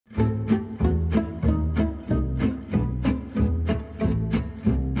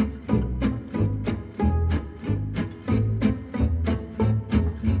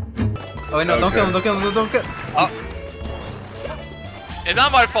wait, no, don't kill him, don't kill him, don't kill him. It's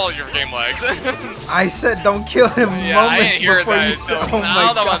not my fault your game lags. I said don't kill him Yeah, I moments didn't hear before that. you said, So, oh my I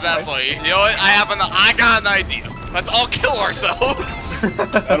don't know about God. that, buddy. You know what? I got an idea. Let's all kill ourselves.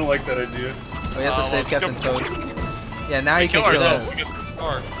 I don't like that idea. Oh, you have to save Captain Toad. Yeah, now you Kill can kill ourselves. him. We get the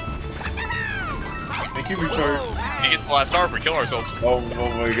star. Thank you, Richard. We get the last star if we kill ourselves. Oh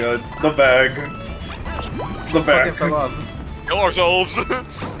my god. The bag. The Fucking bag. fell off. Kill ourselves.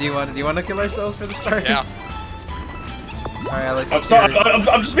 Do you want to kill ourselves for the start? Yeah. Alright, Alex. I'm let's sorry. hear it.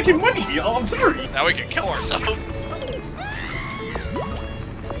 I'm just making money. I'm sorry. Now we can kill ourselves.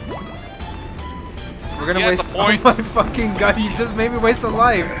 We're gonna Yeah, waste. the point. Oh my fucking god! You just made me waste a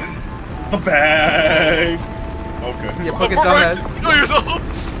life. The bag. Okay. You fucking Perfect. dumbass. Kill yourself.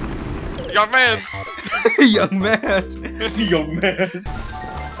 Young man. Young man. Young man.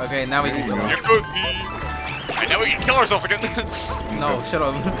 Okay, now we can kill You him. could be. Alright, now we can kill ourselves again. No, shut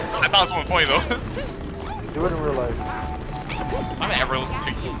up. I thought it was something funny though. Do it in real life. I'm never listen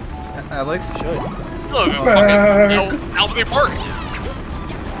to you. Alex. Should. Look, fucking Albany Park.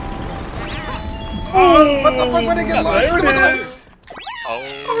 Oh, What the fuck? Where'd it get lost? There Come on, it is. Oh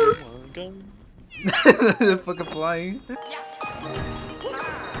my god. Fucking flying.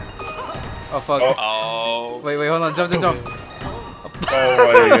 Oh fuck. Oh. Oh. Wait, hold on. Jump. Oh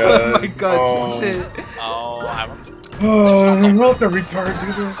Oh my god. my god, Oh. shit. Oh, I haven't. Oh, let the retard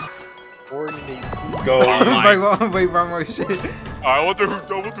do this. Coordinate. Go. Wait, wrong shit. I wonder who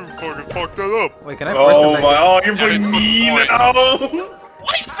fucking fucked that up. Wait, can I force Oh him my, back? oh, you're Yeah, putting it's me the point. now.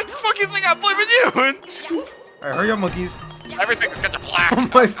 Why the fucking thing I'm blaming you? Alright, hurry up, monkeys. Everything's got the black. Oh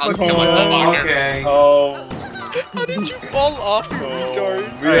my I'll just fucking kill myself out here. okay. Oh. How did you fall off, you retard?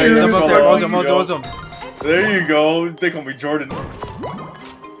 Alright, Yeah, jump up there. follow Hold you, him. There you go. They call me Jordan. Oh,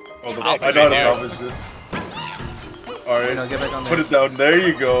 I'll I know how to there. salvage this. Alright. No, get back on there. Put it down. There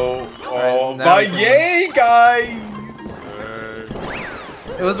you go. Oh, Alright, now bye. we can- Yay, guys.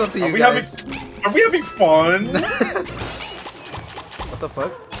 It was up to you Are we guys. having fun? What the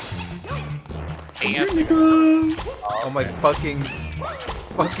fuck? Yes. Oh my fucking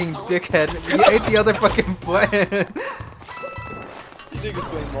dickhead. You ate the other fucking plant. You niggas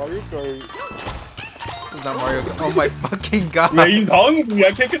playing Mario Kart. It's not Mario Kart. Oh my fucking god. Yeah, he's hungry.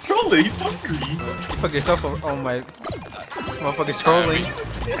 I can't control it. He's hungry. You fuck yourself up. Oh my. This motherfucker's scrolling.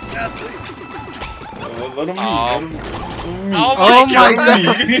 Let him eat. Oh my god.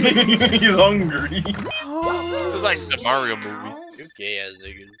 He's hungry. It's like the Mario movie. You gay ass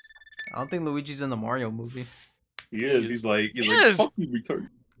niggas. I don't think Luigi's in the Mario movie. He is. He's like, Yes. fuck you, retard.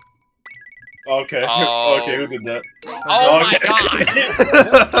 Okay. Oh. Okay, who did that? Oh Okay. my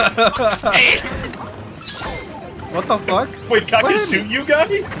god. Hey. What the fuck? Wait, can I What? shoot you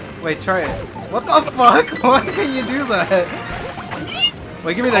guys? Wait, try it. What the fuck? Why can you do that?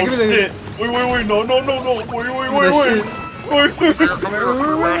 Wait, give me that. Oh Give me shit. that. Wait. No. Wait. Come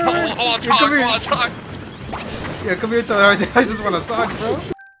here. Hold on, talk. Yeah, come here, Tyler. I just want to talk, bro.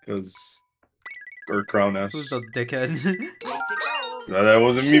 Because... Or crown ass. Who's the dickhead? That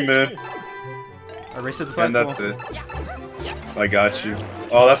wasn't me, man. I raced the And flagpole. that's it. I got you.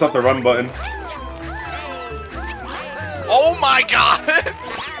 Oh, that's not the run button. Oh my god.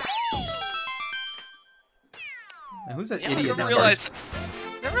 And who's that Yeah, I idiot never down realized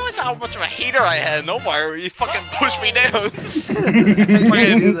how much of a hater I had. No, Mario, you fucking pushed me down. there?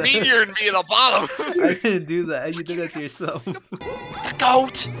 Fucking meteor and me at the bottom. I didn't do that. You did that to yourself. The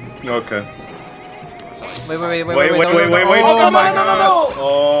goat. Okay. Wait. Wait. Oh my god.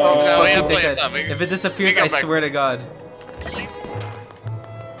 Oh. No, we have Fucking to play it dickhead. up. If it disappears, we go I back. swear to God.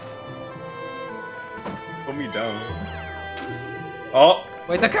 Put me down. Oh.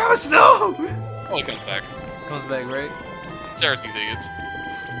 Wait, the couch, no! Oh, he comes back. Comes back, right? Sarah these idiots.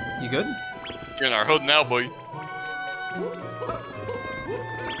 You good? You're in our hood now, boy.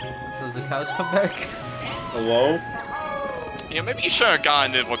 Does the couch come back? Hello? Yeah, maybe you should have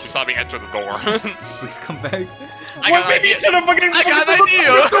gotten in once you saw me enter the door. Please come back. I got an idea. I got an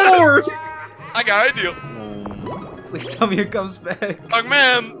idea. I got an idea. Please tell me it comes back. Young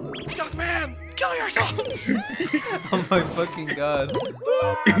man, kill yourself. Oh my fucking god.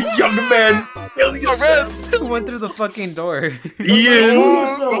 Young man. Young man. Who went through the fucking door? Ian.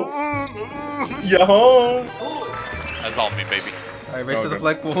 Yo. That's all me, baby. Alright, race to the Okay.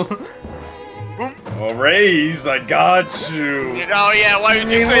 flagpole. Oh, Raze, I got you. Oh yeah, why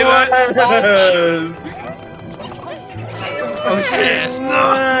did you say that? Yes. Oh shit!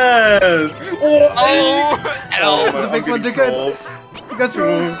 Yes. Oh, L. It's a big one, dickhead. You got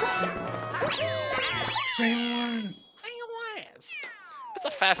through. Same one. Say last. What's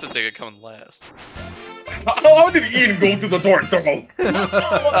the fastest they could come last? How did Ian go through the door and throw?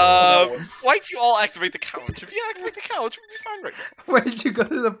 Why'd you all activate the couch? If you activate the couch, we'd be fine right now. Why did you go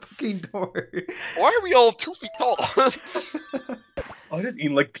to the fucking door? Why are we all 2 feet tall? Why does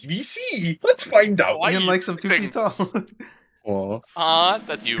Ian like PVC? Let's find out. Why Ian you likes him 2 feet tall. Aw.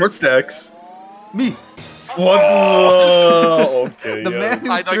 That's you. Short stacks. Me. What? Okay. The yeah. man who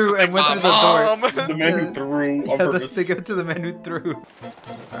I'd like threw to and thank went my through the door. mom. The man who threw on Yeah, purpose. they give it to the man who threw.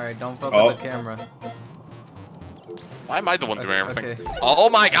 Alright, don't fuck Oh. with the camera. Why am I the one doing everything? Okay. Oh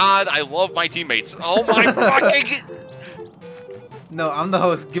my god, I love my teammates. Oh my fucking... No, I'm the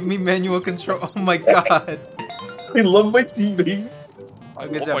host. Give me manual control. Oh my god. I love my teammates. I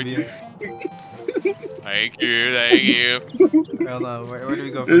Good love job, my Ian. teammates. Thank you, thank you. Hold on, where do we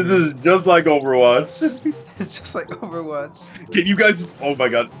go from This here? is just like Overwatch. It's just like Overwatch. Can you guys? Oh my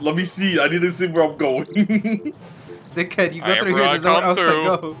god, let me see. I need to see where I'm going. Dickhead, you go I through am here, there's nowhere come else to through.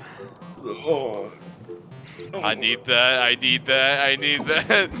 go. Oh. I need that, I need that, I need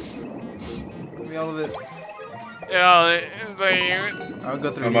that. Give me all of it. Yeah, I'll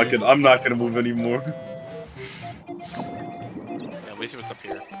go through I'm here. not gonna. I'm not gonna move anymore. let me see what's up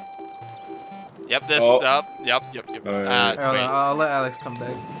here. Yep, this Oh. up. Yep. Alright. Hold on, Wait. I'll let Alex come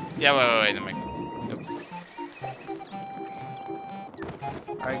back. Yeah, wait, that makes sense. Yep.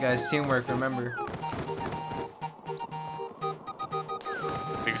 Alright guys, teamwork, remember.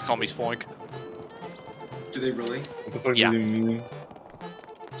 They just call me Spoink. Do they really? What the fuck Yeah. does it mean?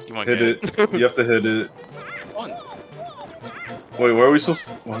 You want Hit to it. You have to hit it. One. Wait, where are we supposed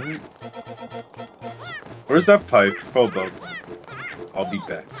to? What? Where's that pipe? Hold up. I'll be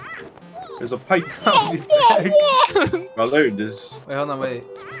back. There's a pipe. I'll be back. Oh, there it is. Wait, hold on, wait.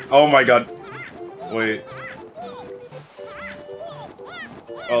 Oh my god. Wait.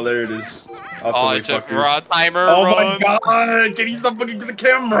 Oh, there it is. Out the Oh, way, it's a fuckers. raw timer Oh run. my god! Can you stop looking for the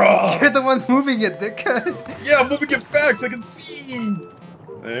camera? You're the one moving it, dickhead. Yeah, I'm moving it back so I can see.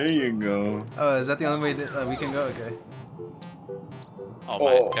 There you go. Oh, is that the only way that, we can go? Okay. Oh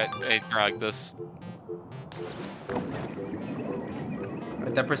my, Oh. I dragged this.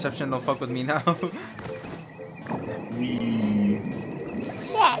 That perception don't fuck with me now.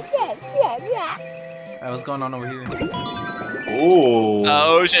 Alright, what's going on over here? Oh.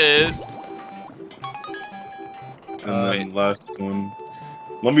 Oh shit. And then last one.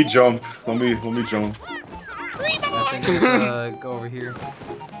 Let me jump. Let me jump. I think we need to go over here.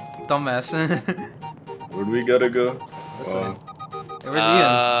 Dumbass. Where do we gotta go? This way. Oh. Hey, where's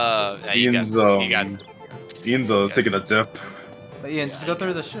Yeah, you got Ian's this. You got Ian's taking a dip. Ian? Ian, just go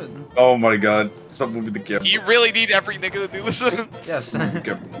through the shit. Oh my god. Stop moving the camera. You really need every nigga to do this? Yes. Stop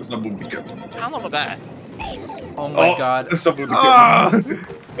moving the camera. I don't know about that. Oh my god. Stop moving the Ah! camera.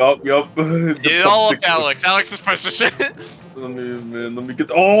 Yup. It all up Alex. Alex is precious shit. Let me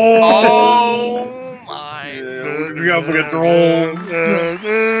get. Oh my Yeah, we got fucking drones.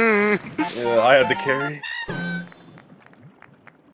 Yeah, I had to carry.